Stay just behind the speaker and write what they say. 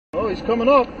Oh, he's coming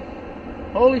up.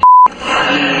 Holy shit.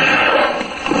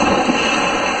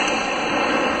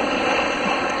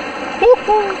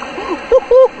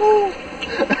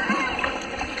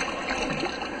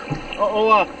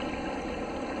 Uh-oh,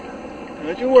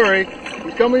 don't you worry.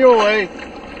 He's coming your way.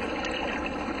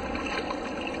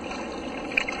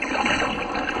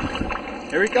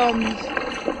 Here he comes.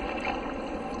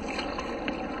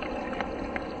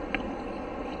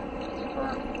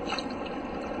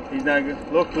 He's not good.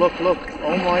 Look, look, look.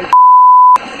 Oh my.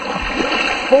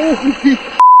 Holy.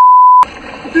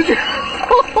 Did you?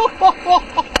 Oh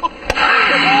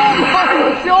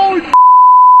my God.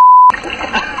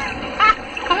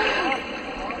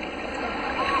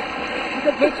 Take a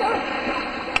picture?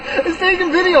 It's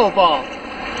taking video, Paul.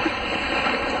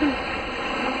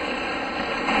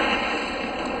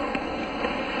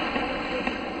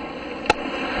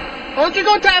 Why don't you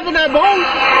go tapping that bone?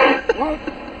 What?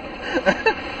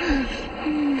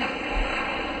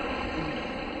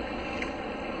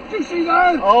 Did you see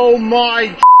that? Oh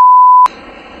my.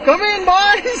 Come in,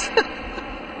 boys.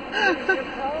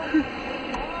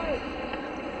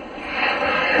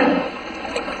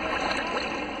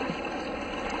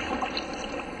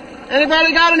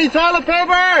 Anybody got any toilet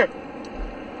paper?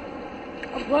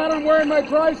 I'm glad I'm wearing my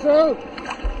dry suit.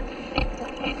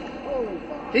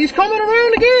 He's coming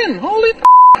around again. Holy f***.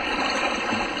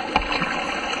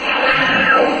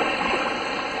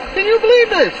 Can you believe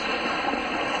this?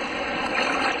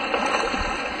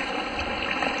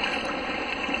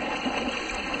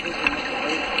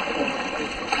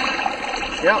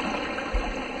 Yep.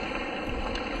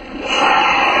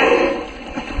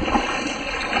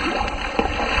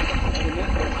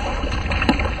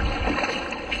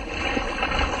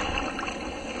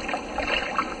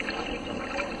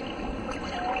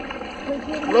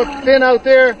 Look thin out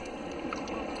there.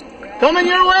 Coming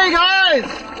your way, guys.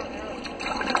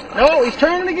 No, he's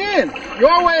turning again.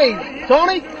 Your way,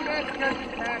 Tony.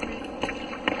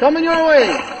 Coming your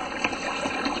way.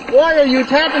 Why are you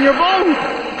tapping your boat?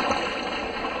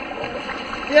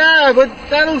 Yeah, but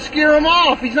that'll scare him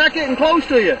off. He's not getting close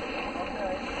to you.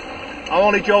 I'm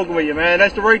only joking with you, man.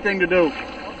 That's the right thing to do.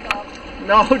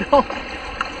 No, don't.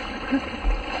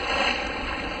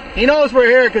 He knows we're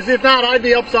here, because if not, I'd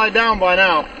be upside down by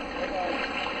now.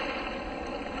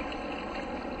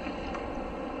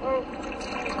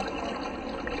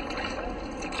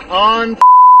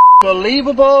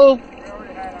 Unbelievable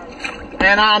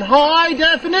and on high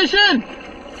definition.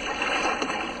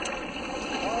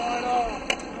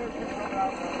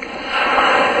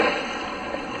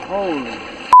 Holy.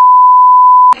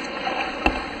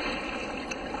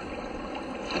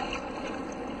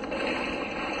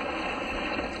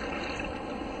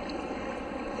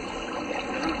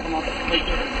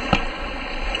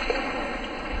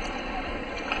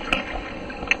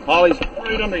 Ollie's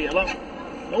right under you. Look.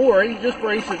 Don't worry, just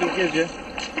brace if he gives you.